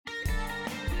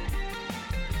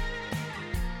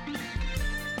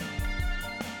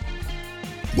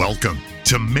Welcome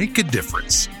to Make a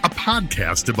Difference, a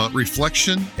podcast about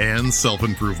reflection and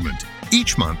self-improvement.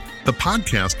 Each month, the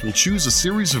podcast will choose a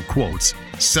series of quotes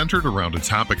centered around a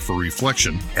topic for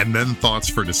reflection and then thoughts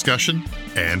for discussion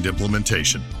and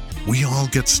implementation. We all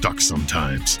get stuck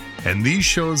sometimes, and these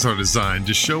shows are designed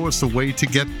to show us a way to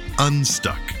get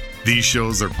unstuck. These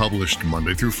shows are published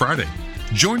Monday through Friday.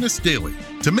 Join us daily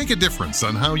to make a difference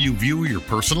on how you view your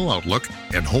personal outlook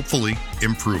and hopefully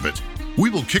improve it. We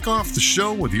will kick off the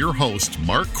show with your host,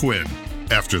 Mark Quinn,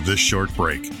 after this short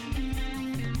break.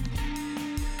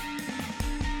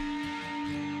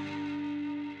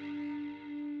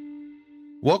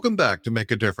 Welcome back to Make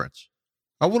a Difference.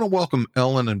 I want to welcome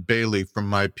Ellen and Bailey from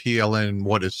my PLN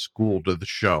What is School to the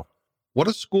show. What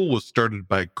is School was started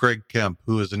by Craig Kemp,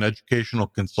 who is an educational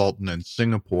consultant in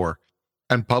Singapore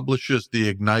and publishes the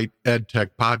Ignite EdTech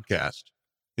podcast.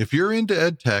 If you're into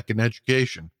EdTech and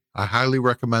education, I highly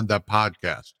recommend that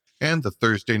podcast and the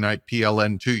Thursday night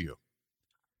PLN to you.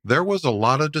 There was a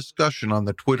lot of discussion on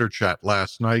the Twitter chat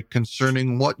last night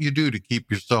concerning what you do to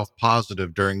keep yourself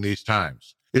positive during these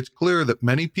times. It's clear that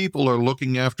many people are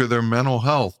looking after their mental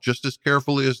health just as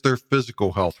carefully as their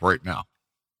physical health right now.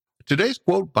 Today's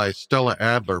quote by Stella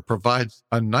Adler provides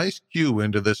a nice cue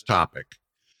into this topic.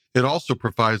 It also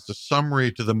provides a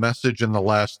summary to the message in the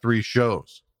last 3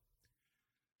 shows.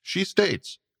 She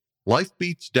states, "Life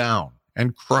beats down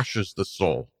and crushes the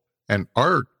soul, and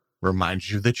art reminds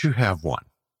you that you have one.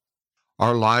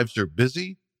 Our lives are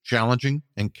busy, challenging,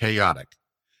 and chaotic.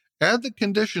 Add the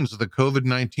conditions of the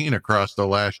COVID-19 across the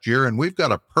last year, and we've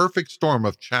got a perfect storm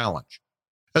of challenge,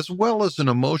 as well as an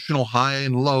emotional high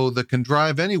and low that can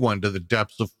drive anyone to the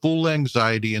depths of full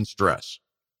anxiety and stress.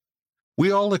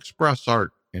 We all express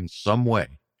art in some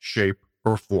way, shape,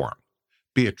 or form,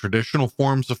 be it traditional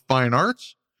forms of fine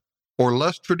arts or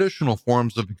less traditional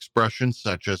forms of expression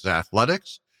such as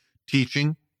athletics,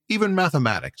 teaching, even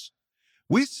mathematics.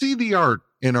 We see the art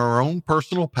in our own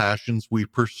personal passions we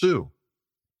pursue.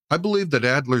 I believe that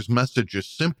Adler's message is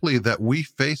simply that we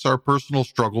face our personal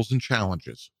struggles and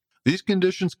challenges. These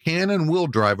conditions can and will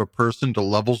drive a person to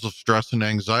levels of stress and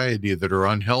anxiety that are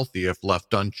unhealthy if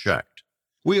left unchecked.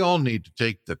 We all need to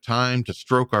take the time to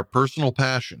stroke our personal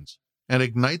passions and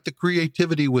ignite the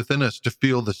creativity within us to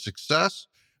feel the success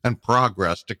and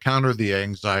progress to counter the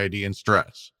anxiety and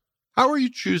stress. How are you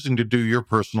choosing to do your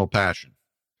personal passion?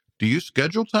 Do you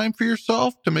schedule time for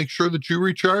yourself to make sure that you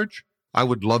recharge? I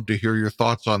would love to hear your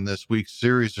thoughts on this week's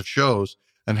series of shows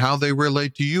and how they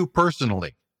relate to you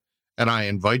personally. And I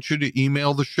invite you to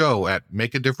email the show at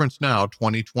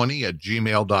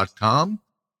makeadifferencenow2020@gmail.com.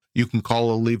 You can call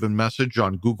or leave a message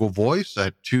on Google Voice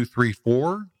at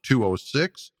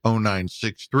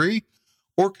 234-206-0963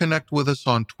 or connect with us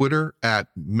on Twitter at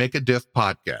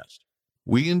MakeADiffPodcast.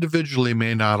 We individually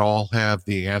may not all have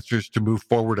the answers to move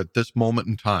forward at this moment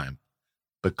in time,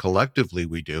 but collectively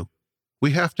we do.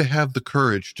 We have to have the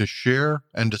courage to share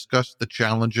and discuss the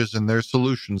challenges and their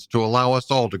solutions to allow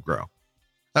us all to grow.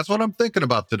 That's what I'm thinking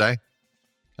about today,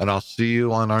 and I'll see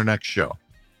you on our next show.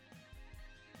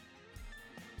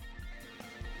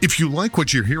 If you like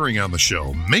what you're hearing on the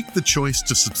show, make the choice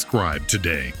to subscribe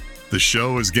today. The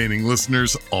show is gaining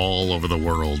listeners all over the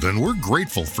world, and we're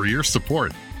grateful for your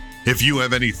support. If you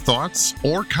have any thoughts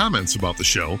or comments about the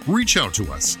show, reach out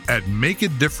to us at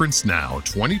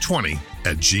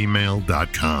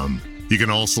makeadifferencenow2020@gmail.com. You can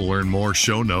also learn more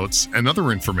show notes and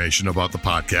other information about the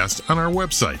podcast on our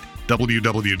website,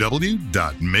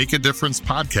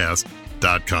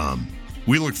 www.makeadifferencepodcast.com.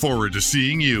 We look forward to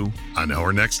seeing you on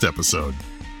our next episode.